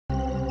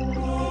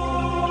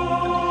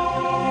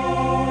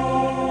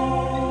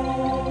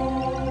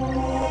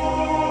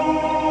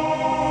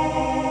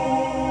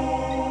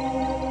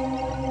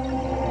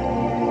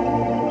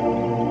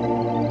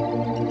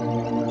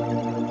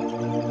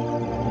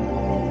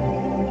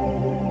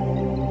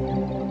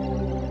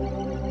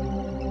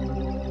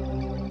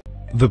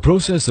The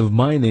process of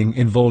mining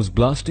involves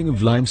blasting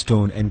of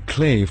limestone and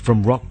clay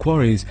from rock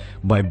quarries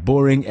by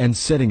boring and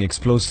setting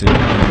explosives.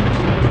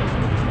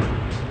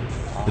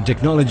 The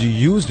technology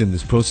used in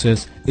this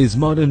process is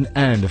modern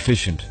and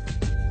efficient.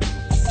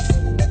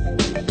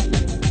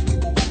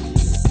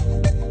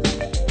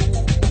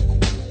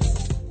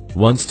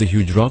 Once the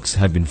huge rocks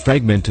have been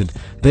fragmented,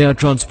 they are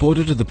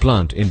transported to the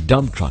plant in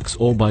dump trucks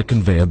or by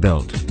conveyor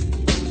belt.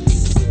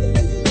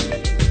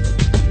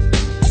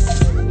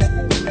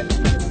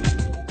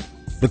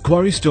 The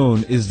quarry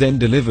stone is then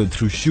delivered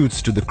through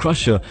chutes to the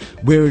crusher,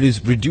 where it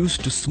is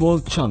reduced to small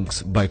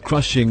chunks by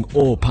crushing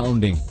or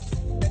pounding.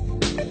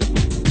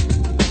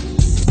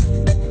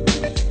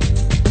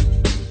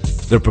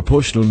 The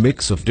proportional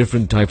mix of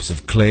different types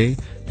of clay,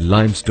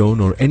 limestone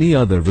or any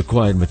other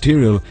required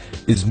material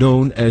is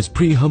known as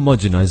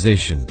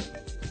pre-homogenization.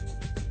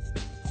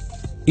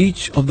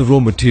 Each of the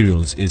raw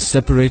materials is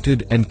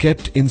separated and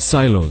kept in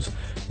silos,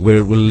 where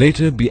it will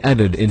later be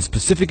added in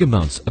specific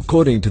amounts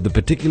according to the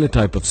particular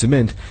type of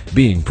cement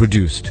being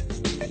produced.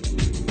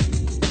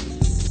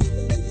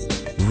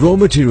 Raw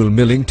material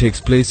milling takes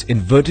place in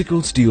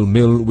vertical steel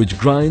mill, which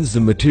grinds the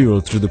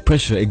material through the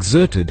pressure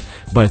exerted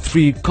by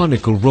 3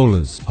 conical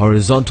rollers.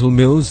 Horizontal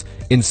mills,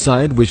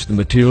 inside which the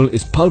material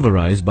is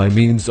pulverized by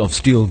means of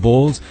steel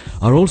balls,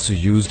 are also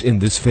used in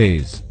this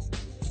phase.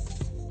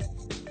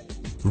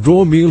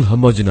 Raw meal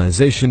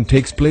homogenization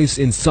takes place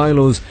in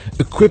silos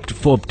equipped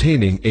for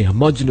obtaining a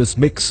homogeneous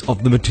mix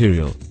of the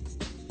material.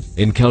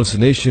 In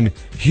calcination,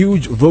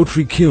 huge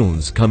rotary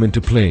kilns come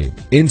into play.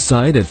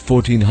 Inside, at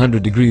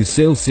 1400 degrees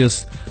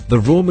Celsius, the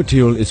raw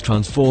material is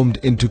transformed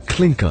into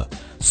clinker,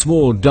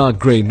 small dark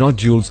grey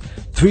nodules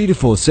 3 to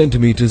 4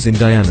 centimeters in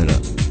diameter.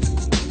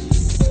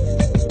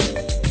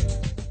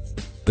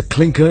 The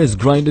clinker is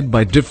grinded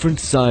by different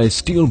size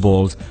steel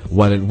balls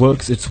while it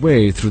works its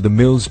way through the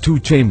mill's 2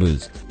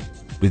 chambers,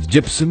 with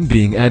gypsum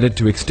being added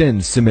to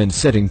extend cement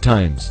setting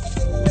times.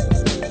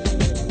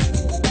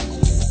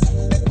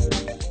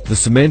 The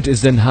cement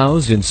is then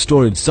housed in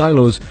storage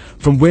silos,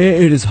 from where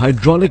it is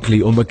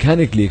hydraulically or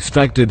mechanically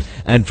extracted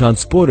and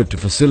transported to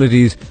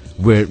facilities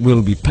where it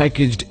will be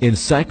packaged in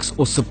sacks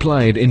or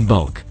supplied in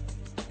bulk.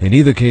 In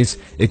either case,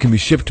 it can be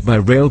shipped by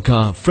rail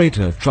car,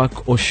 freighter,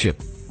 truck or ship.